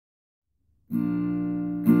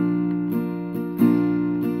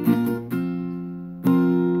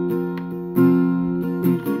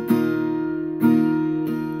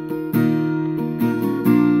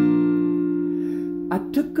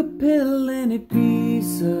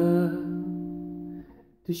Ibiza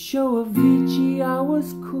to show Avicii I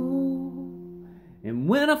was cool. And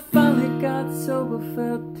when I finally got sober,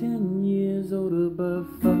 felt 10 years older, but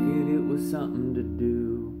fuck it, it was something to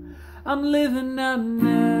do. I'm living out in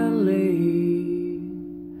LA.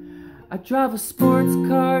 I drive a sports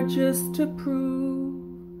car just to prove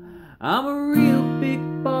I'm a real big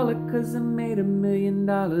baller, 'cause I made $1 million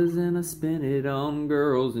and I spent it on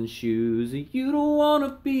girls and shoes. You don't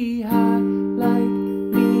wanna be high like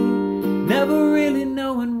me, never really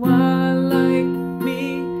knowing why like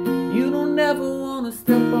me. You don't ever wanna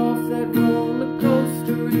step off that roller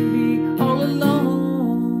coaster and be all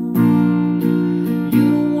alone. You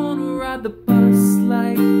don't wanna ride the bus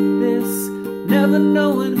like this, never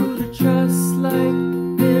knowing who to trust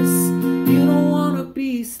like this. You don't wanna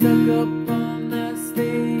be stuck up on that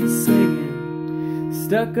stage singing,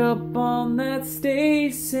 stuck up on that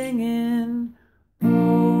stage singing.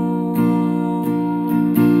 Oh,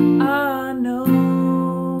 I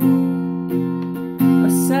know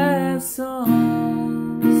sad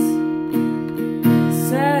songs,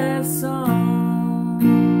 sad songs,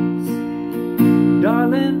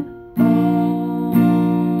 darling. Oh,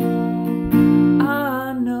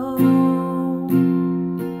 I know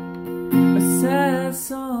sad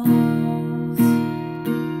songs,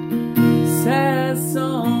 sad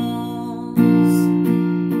songs.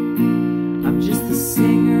 I'm just a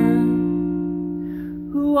singer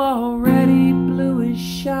who already blew his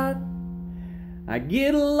shot. I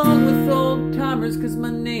get along with old timers 'cause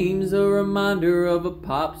my name's a reminder of a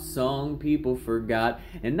pop song people forgot.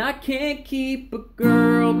 And I can't keep a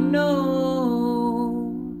girl, no,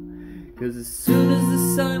 'cause as soon as the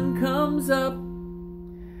sun comes up,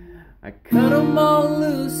 I cut 'em all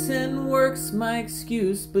loose and work's my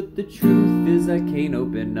excuse. But the truth is I can't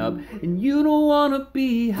open up. And you don't wanna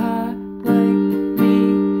be high like me,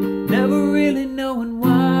 never really knowing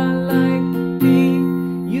why like me.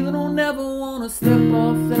 You don't ever wanna step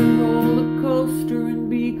off that roller coaster and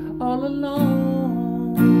be all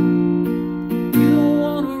alone. You don't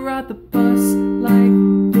wanna ride the bus like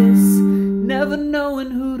this, never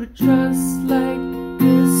knowing who to trust like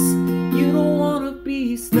this. You don't wanna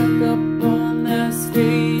be stuck up on that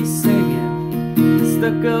stage singing,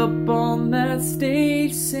 stuck up on that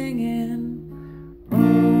stage singing.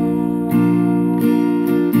 Oh,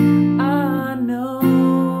 I know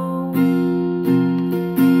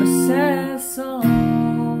sad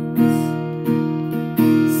songs,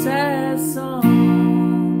 sad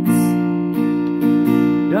songs,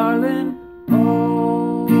 darling.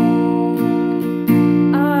 Oh,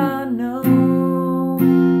 I know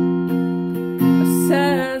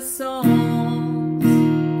sad songs,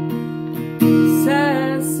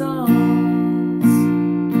 sad songs.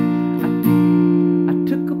 I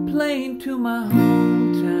took a plane to my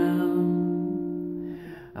hometown.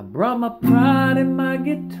 I brought my pride and my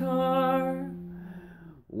guitar.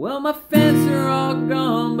 Well, my fans are all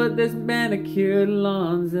gone, but there's manicured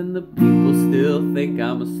lawns, and the people still think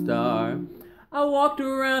I'm a star. I walked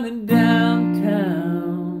around in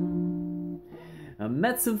downtown. I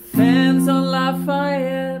met some fans on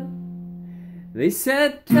Lafayette. They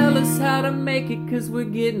said, tell us how to make it, 'cause we're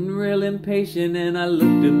getting real impatient. And I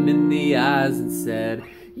looked them in the eyes and said,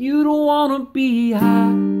 you don't wanna be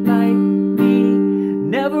high like me,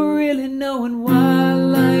 never really knowing why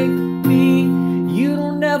like me. You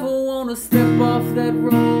don't ever wanna step off that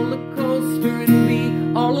roller coaster and be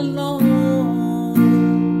all alone.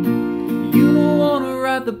 You don't wanna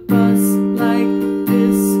ride the bus like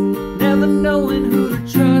this, never knowing who to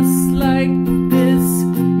trust like this.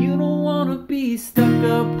 You don't wanna be stuck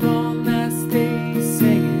up on that stage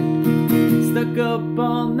singing, stuck up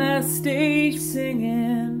on that stage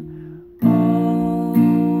singing. Oh,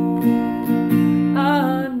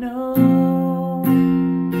 I know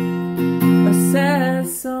sad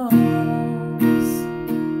songs,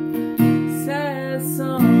 sad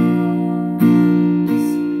songs,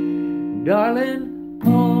 darling.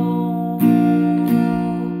 Oh,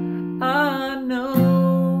 I know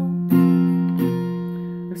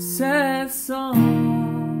sad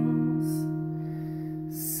songs,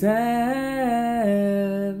 sad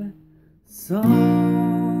songs.